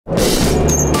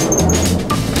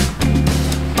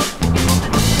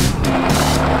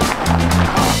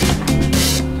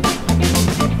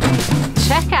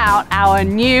our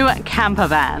new camper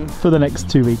van. For the next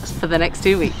 2 weeks. For the next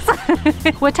 2 weeks.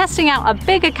 We're testing out a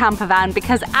bigger camper van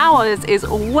because ours is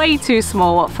way too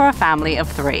small for a family of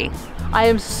 3. I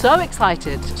am so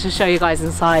excited to show you guys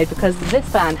inside because this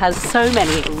van has so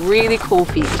many really cool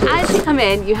features. As you come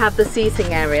in, you have the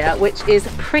seating area, which is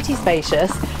pretty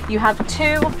spacious. You have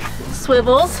 2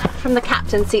 swivels from the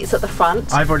captain seats at the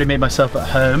front. I've already made myself at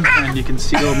home and you can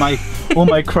see all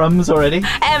my crumbs already.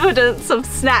 Evidence of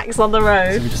snacks on the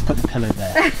road. So we just put the pillow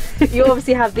there. You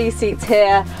obviously have these seats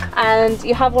here and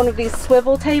you have one of these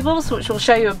swivel tables, which we'll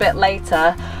show you a bit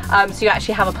later. So you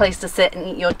actually have a place to sit and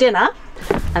eat your dinner.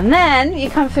 And then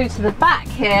you come through to the back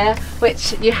here,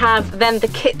 which you have then the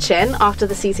kitchen after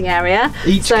the seating area.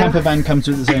 Each camper van comes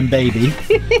with its own baby.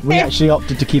 We actually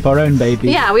opted to keep our own baby.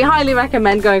 Yeah, we highly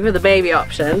recommend going for the baby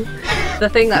option. The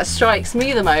thing that strikes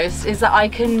me the most is that I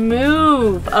can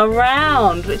move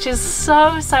around, which is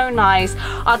so nice.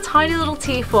 Our tiny little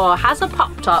T4 has a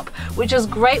pop top, which is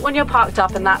great when you're parked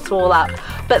up and that's all up.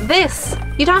 But this,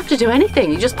 you don't have to do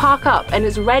anything. You just park up and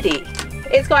it's ready.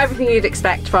 It's got everything you'd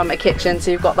expect from a kitchen.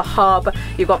 So you've got the hob,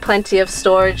 you've got plenty of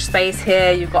storage space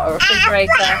here, you've got a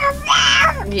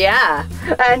refrigerator. Yeah,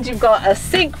 and you've got a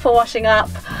sink for washing up.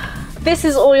 This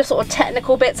is all your sort of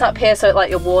technical bits up here, so like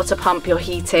your water pump, your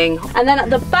heating. And then at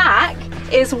the back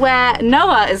is where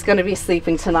Noah is going to be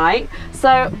sleeping tonight.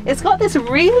 So it's got this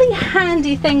really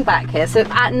handy thing back here. So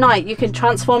at night you can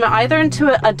transform it either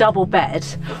into a double bed,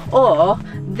 or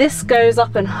this goes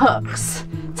up and hooks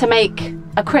to make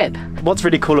a crib. What's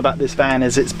really cool about this van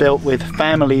is it's built with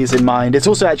families in mind. It's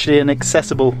also actually an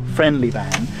accessible, friendly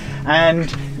van.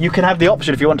 And you can have the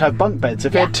option if you want to have bunk beds.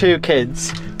 If you had 2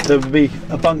 kids, there would be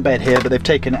a bunk bed here, but they've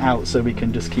taken it out so we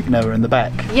can just keep Noah in the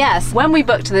back. Yes, when we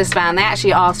booked this van, they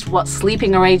actually asked what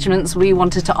sleeping arrangements we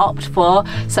wanted to opt for.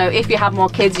 So if you have more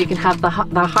kids, you can have the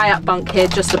high up bunk here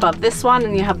just above this one,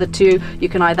 and you have the 2. You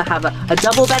can either have a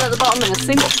double bed at the bottom and a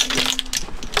single.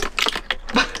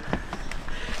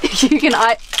 You can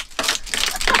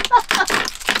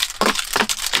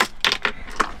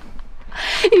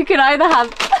you can either have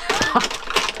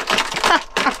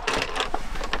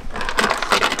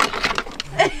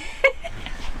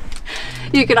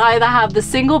you can either have the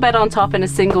single bed on top and a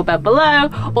single bed below,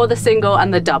 or the single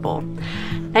and the double.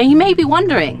 Now you may be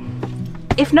wondering,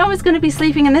 if Noah's going to be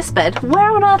sleeping in this bed, where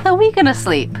on earth are we going to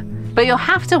sleep? But you'll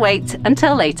have to wait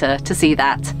until later to see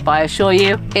that. But I assure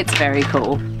you, it's very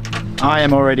cool. I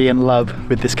am already in love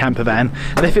with this camper van,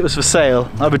 and if it was for sale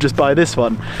I would just buy this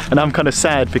one. And I'm kind of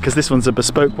sad because this one's a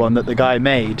bespoke one that the guy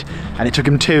made and it took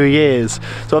him 2 years,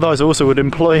 so otherwise I also would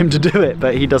employ him to do it,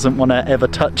 but he doesn't want to ever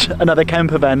touch another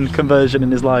camper van conversion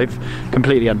in his life.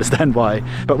 Completely understand why.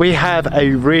 But we have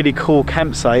a really cool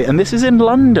campsite, and this is in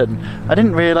London. I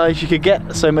didn't realise you could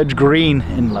get so much green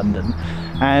in London.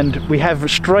 And we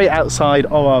have straight outside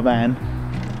of our van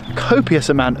a copious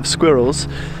amount of squirrels,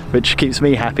 which keeps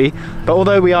me happy. But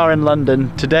although we are in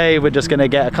London, today we're just going to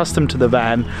get accustomed to the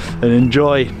van and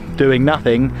enjoy doing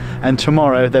nothing, and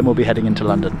tomorrow then we'll be heading into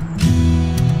London.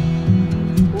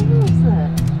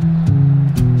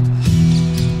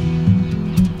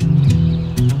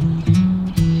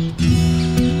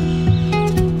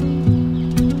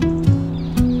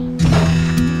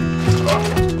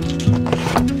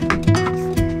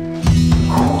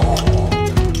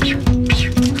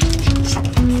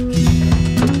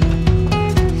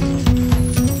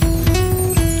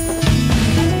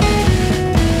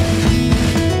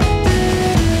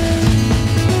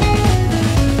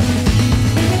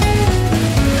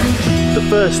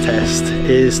 First test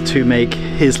is to make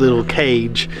his little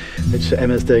cage, which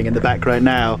Emma's doing in the back right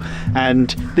now, and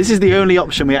this is the only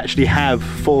option we actually have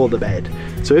for the bed.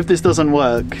 So if this doesn't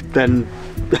work, then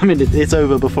I mean it's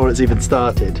over before it's even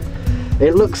started.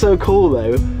 It looks so cool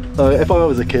though. If I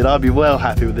was a kid, I'd be well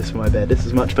happy with this for my bed. This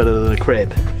is much better than a crib.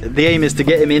 The aim is to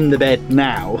get him in the bed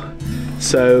now,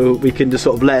 so we can just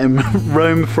sort of let him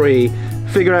roam free,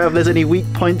 figure out if there's any weak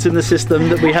points in the system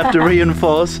that we have to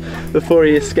reinforce before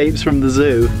he escapes from the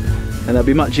zoo. And that'd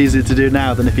be much easier to do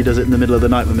now than if he does it in the middle of the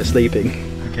night when we're sleeping.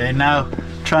 Okay, now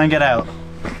try and get out.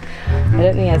 I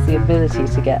don't think he has the ability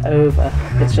to get over.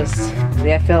 It's just,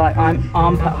 I feel like I'm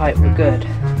armpit height, we're good.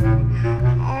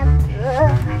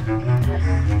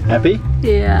 Happy?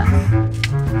 Yeah.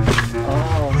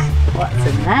 Oh, what's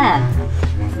in there?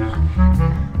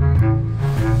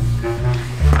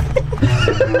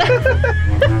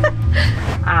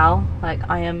 Ow, like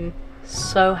I am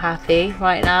so happy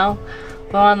right now.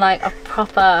 We're on like a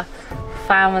proper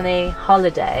family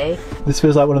holiday. This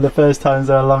feels like one of the first times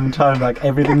in a long time like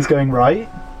everything's going right.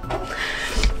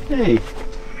 Hey.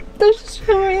 I'm just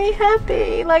really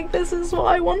happy, like this is what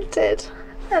I wanted.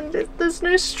 and there's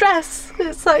no stress.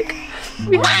 It's like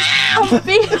we have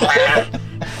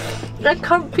a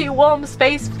comfy warm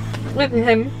space with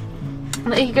him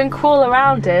that he can crawl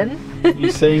around in.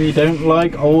 You saying you don't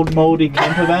like old mouldy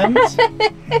camper vans?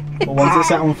 Or ones that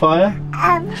set on fire?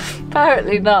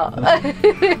 Apparently not.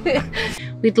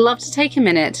 We'd love to take a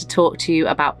minute to talk to you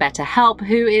about BetterHelp,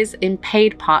 who is in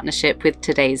paid partnership with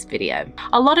today's video.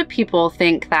 A lot of people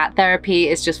think that therapy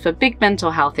is just for big mental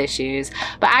health issues,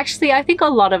 but actually I think a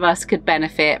lot of us could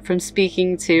benefit from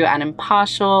speaking to an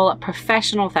impartial,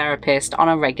 professional therapist on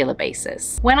a regular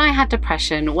basis. When I had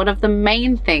depression, one of the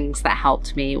main things that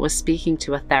helped me was speaking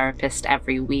to a therapist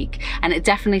every week, and it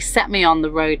definitely set me on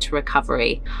the road to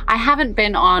recovery. I haven't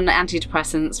been on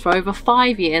antidepressants for over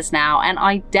 5 years now, and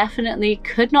I definitely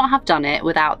could not have done it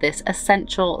without this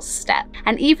essential step.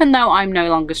 And even though I'm no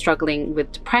longer struggling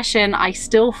with depression, I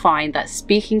still find that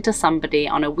speaking to somebody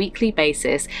on a weekly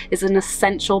basis is an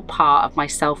essential part of my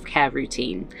self-care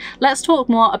routine. Let's talk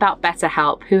more about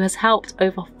BetterHelp, who has helped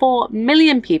over 4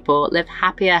 million people live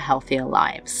happier, healthier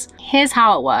lives. Here's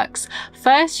how it works.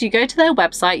 First, you go to their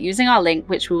website using our link,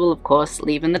 which we will of course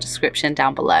leave in the description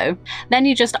down below. Then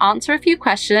you just answer a few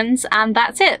questions and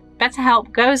that's it.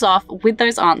 BetterHelp goes off with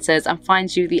those answers and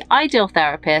finds you the ideal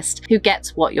therapist who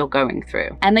gets what you're going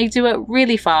through. And they do it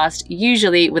really fast.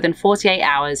 Usually within 48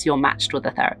 hours, you're matched with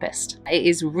a therapist. It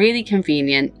is really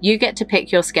convenient. You get to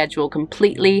pick your schedule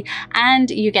completely, and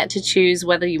you get to choose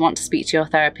whether you want to speak to your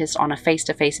therapist on a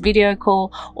face-to-face video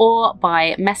call or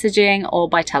by messaging or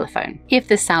by telephone. If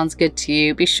this sounds good to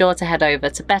you, be sure to head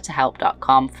over to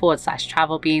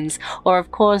betterhelp.com/travelbeans, or of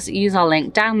course use our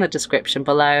link down in the description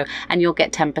below and you'll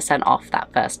get 10% off that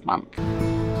first month.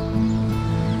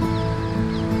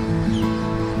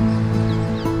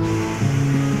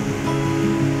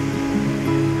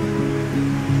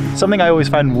 Something I always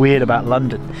found weird about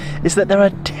London is that there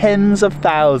are tens of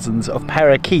thousands of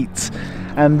parakeets,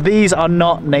 and these are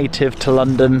not native to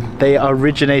London. They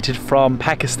originated from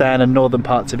Pakistan and northern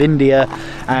parts of India,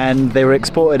 and they were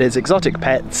exported as exotic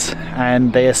pets,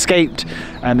 and they escaped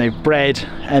and they've bred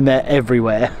and they're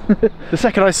everywhere. The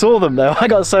second I saw them though, I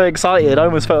got so excited I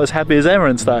almost felt as happy as ever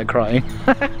and started crying.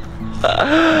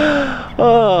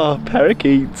 Oh,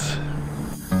 parakeets.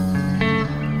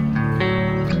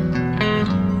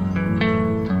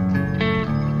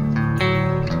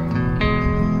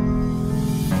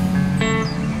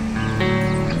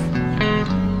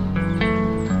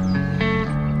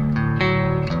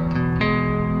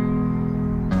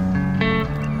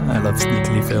 I love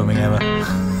sneakily filming Emma.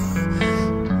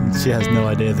 She has no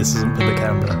idea this isn't for the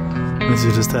camera. This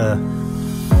is just her.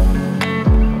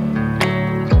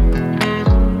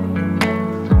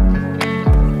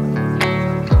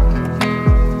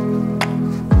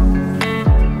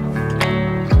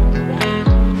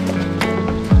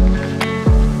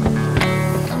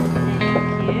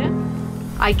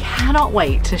 I cannot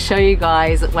wait to show you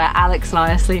guys where Alex and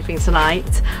I are sleeping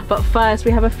tonight. But first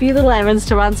we have a few little errands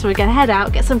to run, so we're gonna head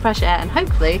out, get some fresh air and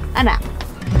hopefully a nap.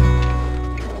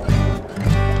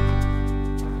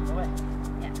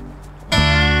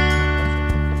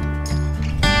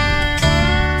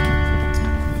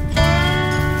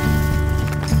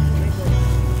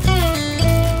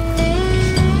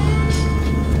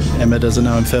 Emma doesn't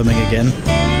know I'm filming again.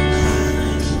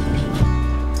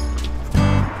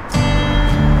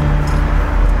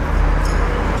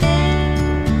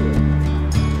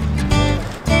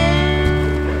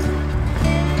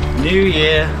 New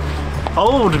year,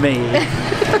 old me.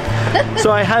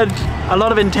 So I had a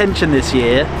lot of intention this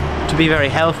year to be very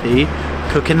healthy,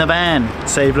 cook in the van,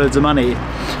 save loads of money.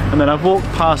 And then I've walked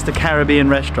past a Caribbean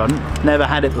restaurant, never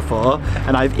had it before,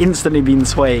 and I've instantly been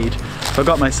swayed. So I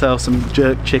got myself some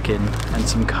jerk chicken and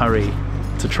some curry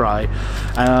to try.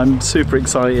 And I'm super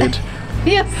excited.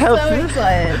 Yes, so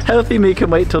excited. Healthy me can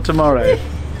wait till tomorrow.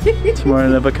 Tomorrow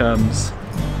never comes.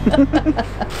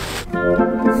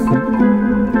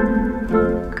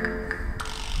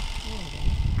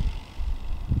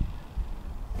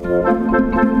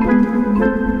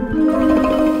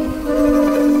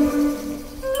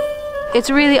 It's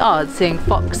really odd seeing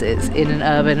foxes in an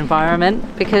urban environment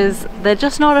because they're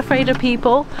just not afraid of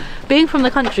people. Being from the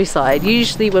countryside,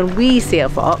 usually when we see a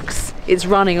fox, it's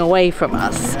running away from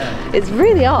us. It's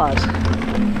really odd.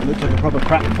 It looked like a proper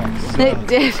crap fox. It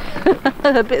did.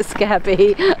 A bit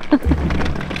scabby.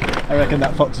 I reckon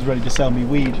that fox is ready to sell me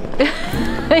weed.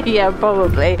 Yeah,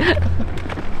 probably.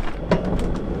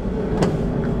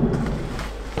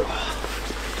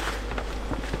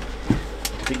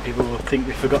 I think people will think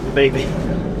we forgot the baby.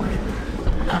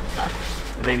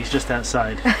 The baby's just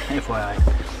outside, FYI.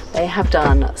 They have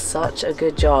done such a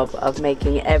good job of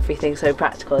making everything so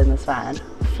practical in this van.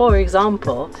 for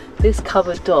example, this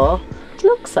cupboard door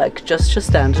looks like just your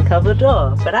standard cupboard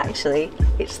door, but actually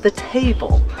it's the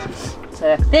table.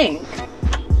 So I think,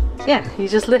 yeah, you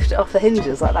just lift it off the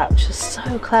hinges like that, which is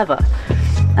so clever.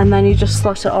 And then you just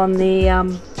slot it on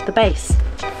the base.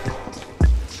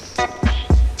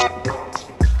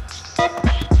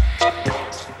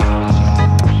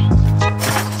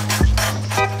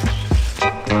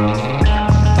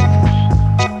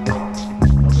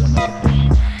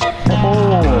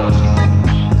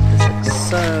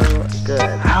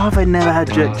 How have I never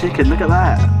had jerk chicken? Look at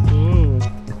that.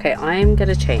 Okay, I'm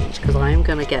gonna change because I'm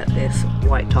gonna get this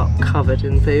white top covered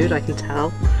in food, I can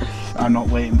tell. I'm not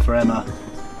waiting for Emma.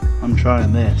 I'm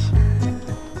trying this.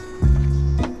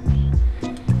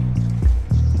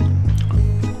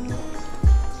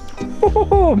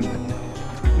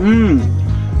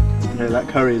 Okay, that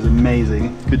curry is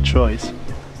amazing. Good choice.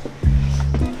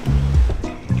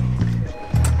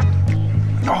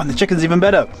 Oh, and the chicken's even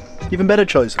better. Even better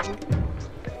choice.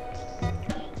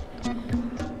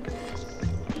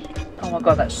 Oh my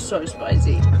god, that's so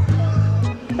spicy.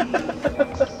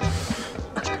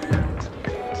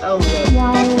 Oh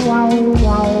god.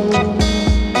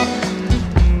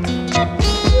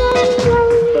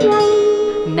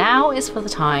 Now is for the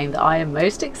time that I am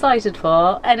most excited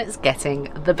for, and it's getting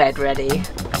the bed ready.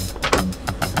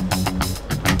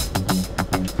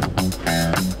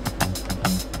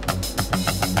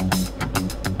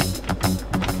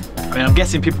 I mean, I'm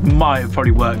guessing people might have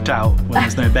probably worked out when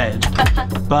there's no bed,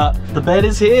 but the bed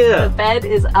is here. The bed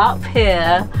is up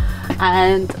here,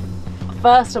 and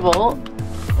first of all,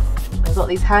 I've got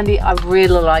these handy. I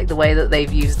really like the way that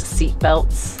they've used seat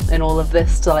belts in all of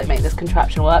this to like make this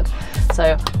contraption work.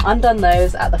 So undone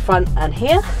those at the front and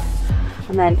here,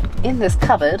 and then in this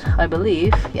cupboard, I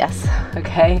believe, yes,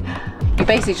 okay, you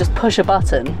basically just push a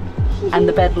button and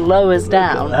the bed lowers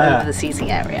down over the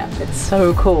seating area. It's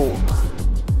so cool.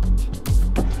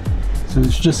 So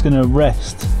it's just going to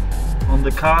rest on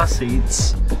the car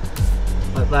seats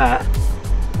like that.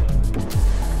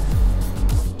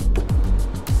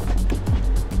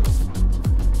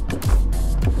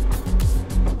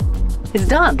 It's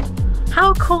done.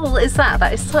 How cool is that?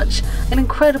 That is such an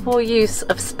incredible use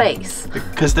of space.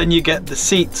 Because then you get the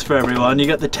seats for everyone, you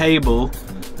get the table,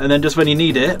 and then just when you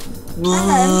need it.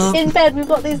 And in bed we've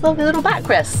got these lovely little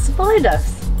backrests behind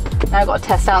us. Now I've got to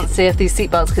test out and see if these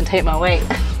seat belts can take my weight.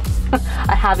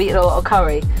 I have eaten a lot of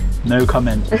curry. No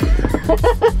comment.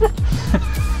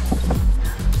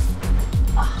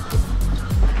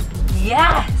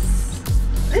 Yes!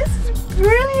 This is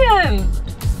brilliant!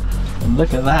 And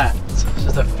look at that. It's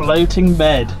just a floating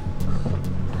bed.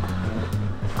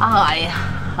 I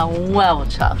am well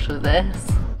chuffed with this.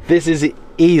 This is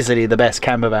easily the best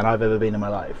camper van I've ever been in my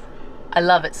life. I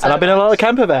love it so And I've been in a much. lot of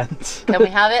camper vans. Can we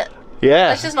have it? Yeah.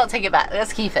 Let's just not take it back.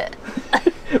 Let's keep it.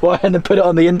 Well, and then put it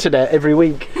on the internet every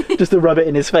week just to rub it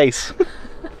in his face.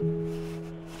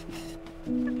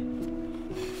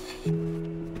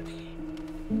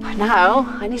 Now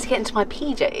I need to get into my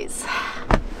PJs.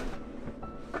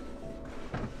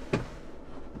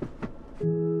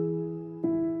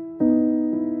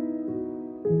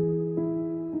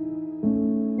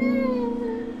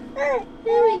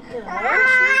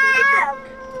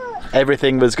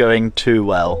 Everything was going too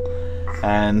well,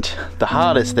 and the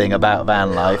hardest thing about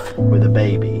van life with a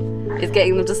baby Is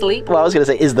getting them to sleep. well, I was going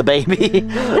to say is the baby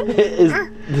is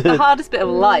The hardest bit of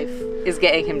life is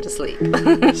getting him to sleep.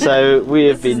 so we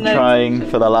have been no trying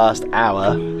for the last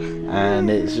hour, and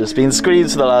it's just been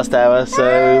screams for the last hour.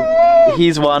 So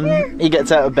he's won, he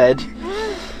gets out of bed,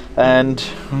 and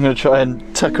I'm going to try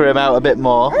and tucker him out a bit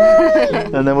more,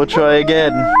 and then we'll try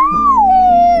again.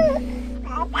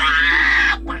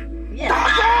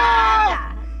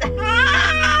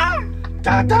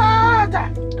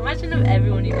 Imagine if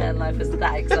everyone you met in life was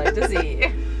that excited to see you.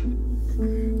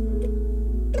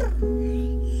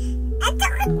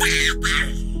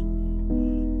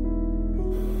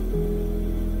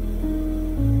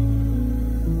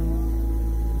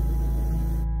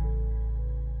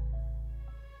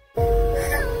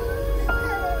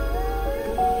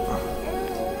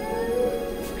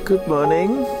 Good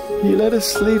morning. You let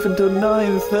us sleep until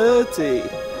 9:30.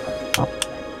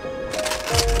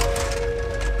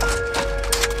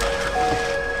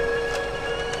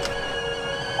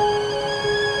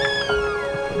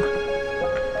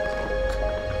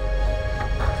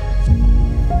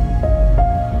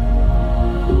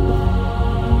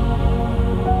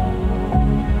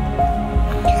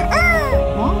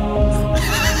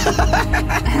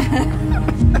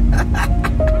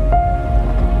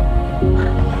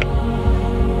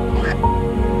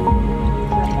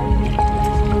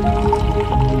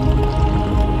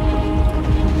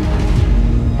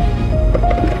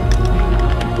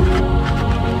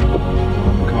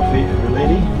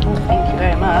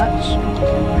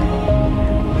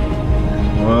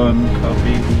 One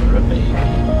coffee for a baby.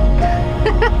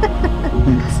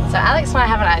 So Alex and I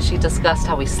haven't actually discussed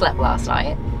how we slept last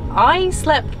night. I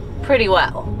slept pretty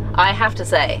well, I have to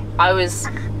say. I was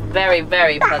very,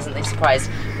 very pleasantly surprised,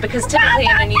 because typically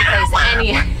in a new place,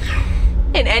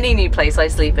 in any new place I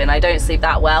sleep in, I don't sleep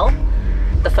that well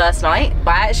the first night,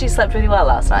 but I actually slept really well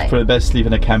last night. Probably best sleep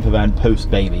in a camper van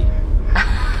post-baby.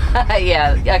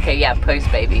 Yeah, okay, yeah,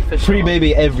 post-baby for sure.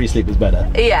 Pre-baby, every sleep is better.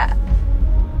 Yeah.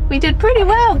 We did pretty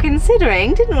well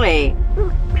considering, didn't we?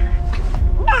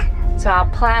 So our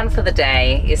plan for the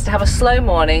day is to have a slow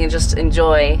morning and just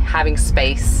enjoy having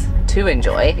space to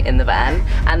enjoy in the van,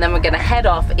 and then we're going to head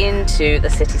off into the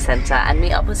city centre and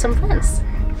meet up with some friends.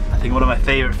 I think one of my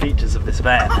favourite features of this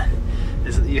van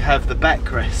is that you have the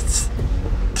backrests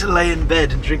to lay in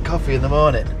bed and drink coffee in the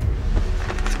morning.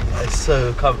 It's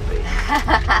so comfy.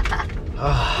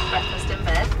 Breakfast in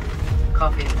bed,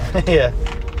 coffee in bed. Yeah,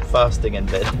 fasting in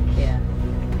bed. Yeah.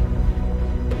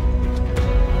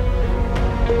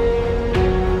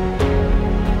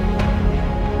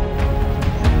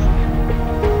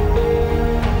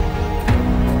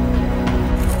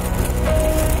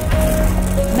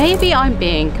 Maybe I'm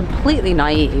being completely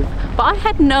naive, but I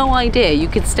had no idea you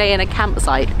could stay in a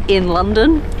campsite in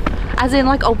London. As in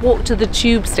like a walk to the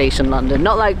tube station London,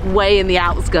 not like way in the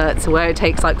outskirts where it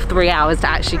takes like 3 hours to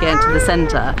actually get into the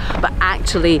centre, but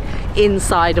actually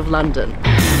inside of London.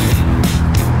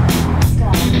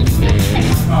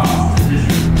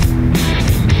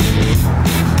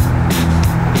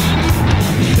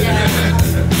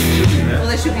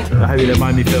 I hope you don't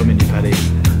mind me filming you, Paddy.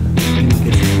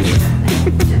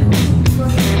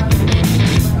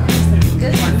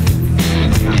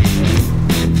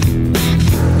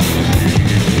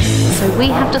 So we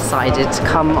have decided to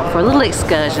come for a little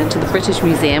excursion to the British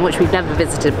Museum, which we've never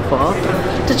visited before,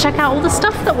 to check out all the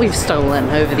stuff that we've stolen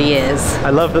over the years.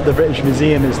 I love that the British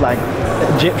Museum is like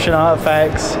Egyptian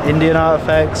artifacts, Indian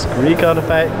artifacts, Greek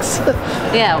artifacts.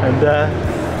 Yeah. And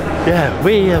yeah,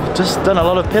 we have just done a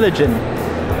lot of pillaging.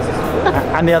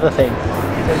 And the other thing.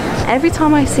 Every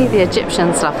time I see the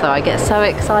Egyptian stuff though, I get so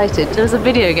excited. There was a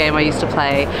video game I used to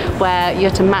play where you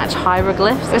had to match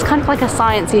hieroglyphs. It's kind of like a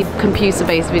sciencey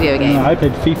computer-based video game. No, I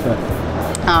played FIFA.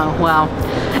 Oh, well.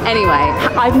 Anyway,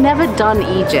 I've never done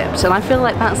Egypt, and I feel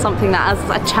like that's something that as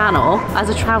a channel, as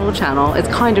a travel channel, it's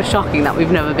kind of shocking that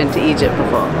we've never been to Egypt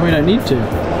before. We don't need to.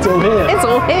 It's all here. It's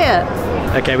all here.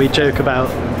 Okay, we joke about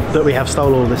that we have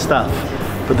stole all this stuff,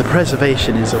 but the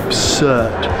preservation is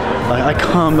absurd. Like, I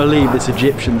can't believe this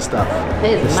Egyptian stuff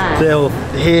It's mad. still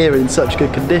here in such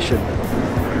good condition.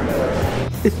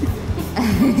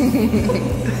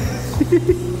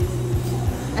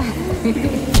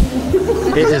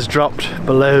 It has dropped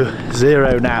below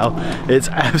 0 now. It's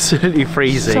absolutely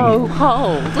freezing. So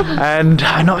cold. And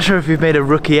I'm not sure if we've made a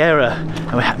rookie error.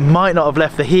 And we might not have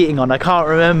left the heating on, I can't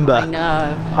remember. I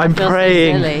know. I'm I feel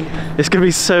praying. So silly. It's going to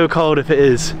be so cold if it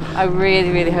is. I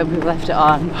really, really hope we've left it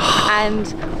on.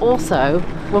 And also,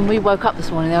 when we woke up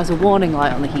this morning, there was a warning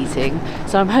light on the heating.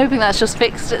 So I'm hoping that's just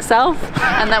fixed itself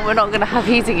and that we're not going to have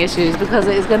heating issues, because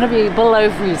it is going to be below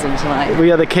freezing tonight.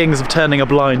 We are the kings of turning a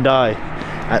blind eye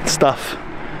at stuff.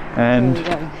 And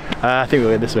I think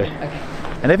we'll go this way. Okay.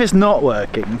 And if it's not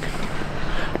working,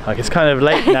 like it's kind of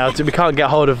late now, so we can't get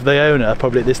hold of the owner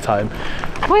probably at this time.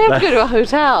 We have to go to a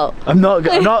hotel. I'm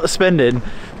not spending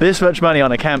this much money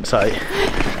on a campsite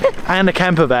and a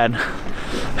camper van.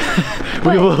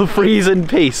 We will freeze in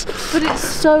peace. But it's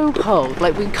so cold,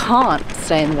 like we can't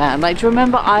stay in the van. Like, do you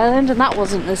remember Ireland? And that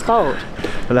wasn't this cold.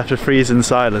 We'll have to freeze in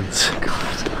silence.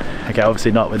 God. Okay,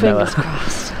 obviously not with Fingers Noah.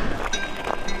 crossed.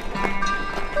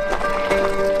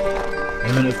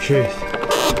 Moment of truth.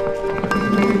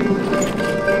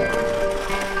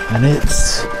 And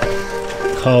it's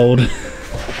cold.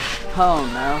 Oh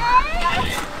no.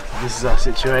 This is our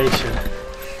situation.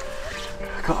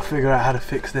 I've got to figure out how to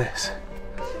fix this.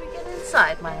 Should we get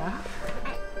inside, my love?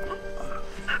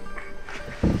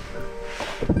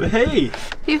 But hey!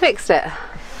 You fixed it.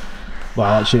 Well,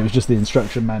 actually it was just the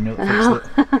instruction manual that fixed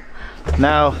it.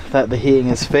 Now that the heating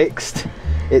is fixed,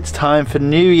 it's time for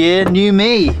new year, new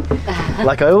me,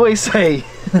 like I always say.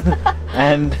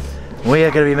 And we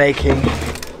are going to be making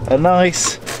a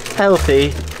nice, healthy,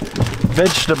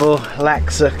 vegetable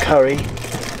laksa curry.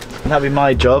 And that'll be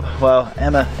my job while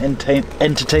Emma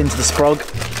entertains the sprog.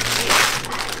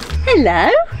 Hello?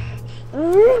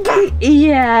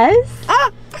 Yes?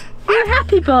 You're a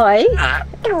happy boy?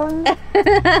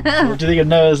 What do you think of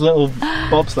Noah's little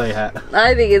bobsleigh hat?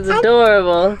 I think it's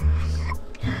adorable.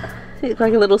 It's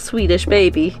like a little Swedish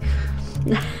baby.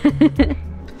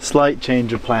 slight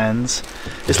change of plans.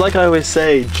 It's like I always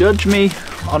say, judge me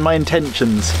on my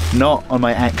intentions, not on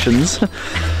my actions.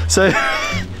 So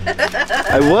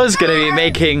I was going to be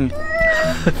making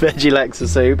veggie laksa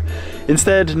soup.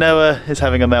 Instead, Noah is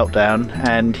having a meltdown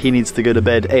and he needs to go to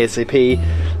bed ASAP,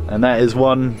 and that is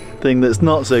one thing that's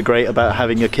not so great about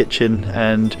having your kitchen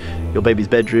and your baby's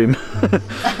bedroom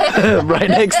right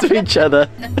next to each other.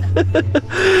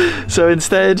 So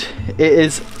instead, it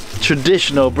is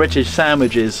traditional British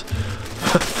sandwiches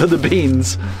for the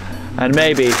beans, and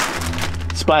maybe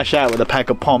splash out with a pack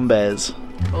of Pom Bears.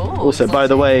 Ooh, also, by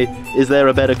the way, is there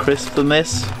a better crisp than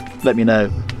this? Let me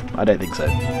know. I don't think so.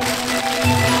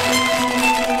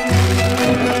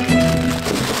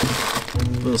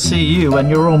 We'll see you when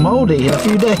you're all mouldy in a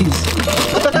few days.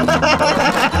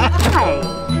 Hi.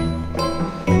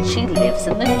 She lives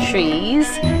in the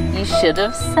trees. You should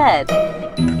have said.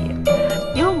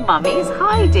 Your mummy's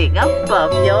hiding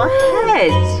above your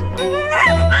head.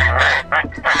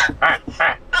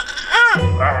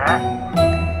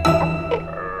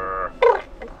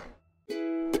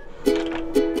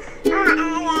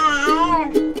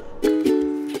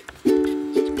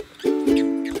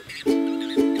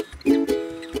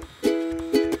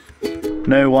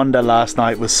 No wonder last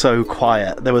night was so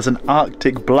quiet. There was an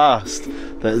Arctic blast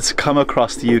that has come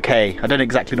across the UK. I don't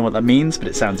exactly know what that means, but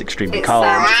it sounds extremely cold.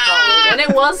 Sounds cold, and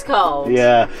it was cold.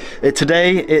 Yeah.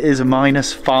 Today it is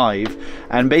 -5,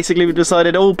 and basically we've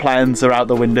decided all plans are out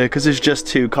the window because it's just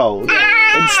too cold.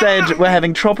 Instead, we're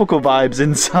having tropical vibes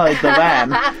inside the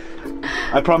van.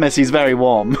 I promise he's very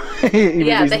warm.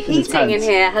 Yeah, the heating in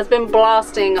here has been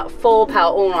blasting full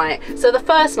power all night. So the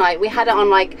first night we had it on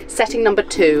like setting number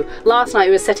 2. Last night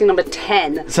it was setting number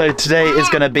 10. So today is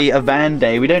going to be a van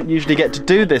day. We don't usually get to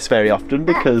do this very often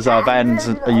because our vans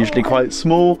are usually quite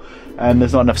small and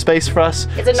there's not enough space for us.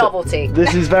 It's a novelty.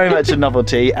 This is very much a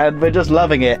novelty and we're just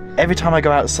loving it. Every time I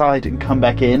go outside and come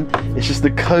back in, it's just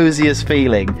the coziest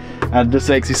feeling and just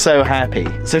makes me so happy.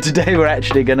 So today we're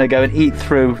actually going to go and eat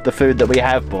through the food that we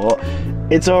have bought.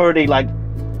 It's already like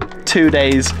 2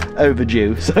 days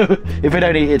overdue, so if we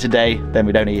don't eat it today, then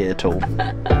we don't eat it at all.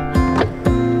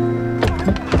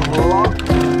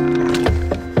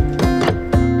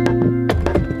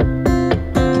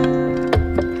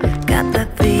 Got the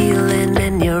feeling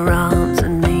in your arms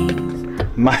and knees.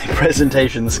 My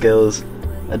presentation skills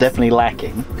are definitely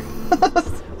lacking.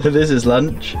 This is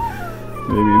lunch.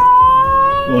 Maybe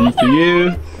one for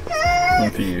you,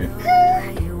 one for you.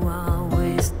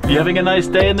 You having a nice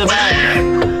day in the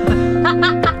van?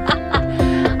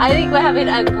 I think we're having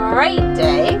a great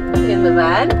day in the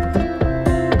van.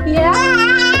 Yeah!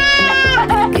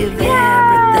 Give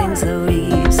everything so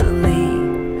easily,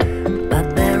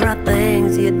 but there are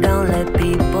things you don't let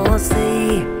people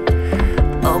see.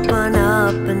 Open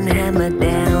up and hammer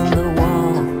down the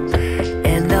wall,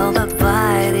 and all the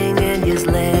fighting and just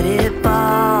let it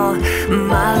fall.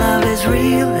 My love is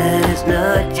real and it's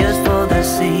not just for the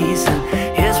season.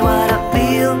 Here's what I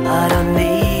feel, I don't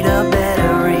need a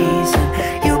better reason.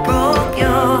 You broke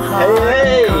your heart,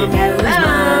 Hey, come use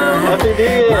mine. Happy New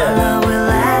Year! My love will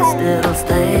last, it'll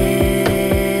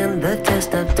stand the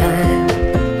test of time.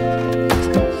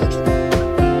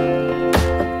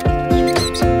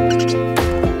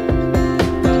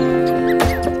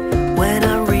 When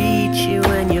I reach you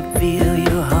and you feel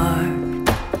your heart,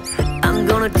 I'm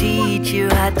gonna teach you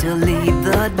how to leave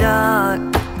the dark.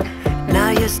 Now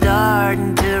you're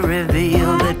starting to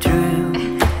reveal the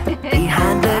truth.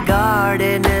 Behind the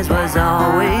gardeners was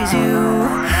always you.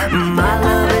 My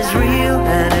love is real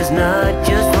and it's not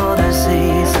just for the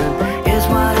season. Here's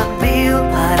what I feel,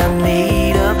 I don't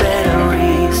need a better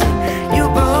reason. You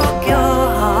broke your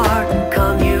heart and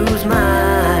come use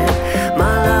mine.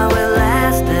 My love will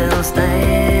last, it'll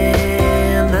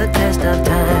stand the test of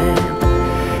time.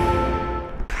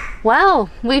 Well,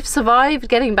 we've survived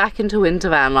getting back into winter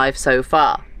van life so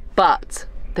far, but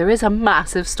there is a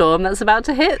massive storm that's about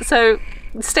to hit, so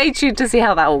stay tuned to see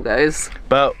how that all goes.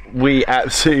 But we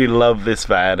absolutely love this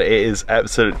van. It is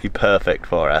absolutely perfect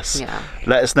for us. Yeah.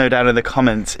 Let us know down in the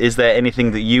comments, is there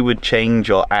anything that you would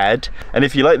change or add? And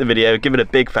if you like the video, give it a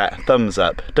big fat thumbs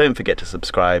up. Don't forget to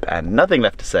subscribe, and nothing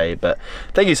left to say, but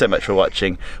thank you so much for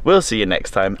watching. We'll see you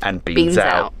next time, and beans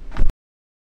out.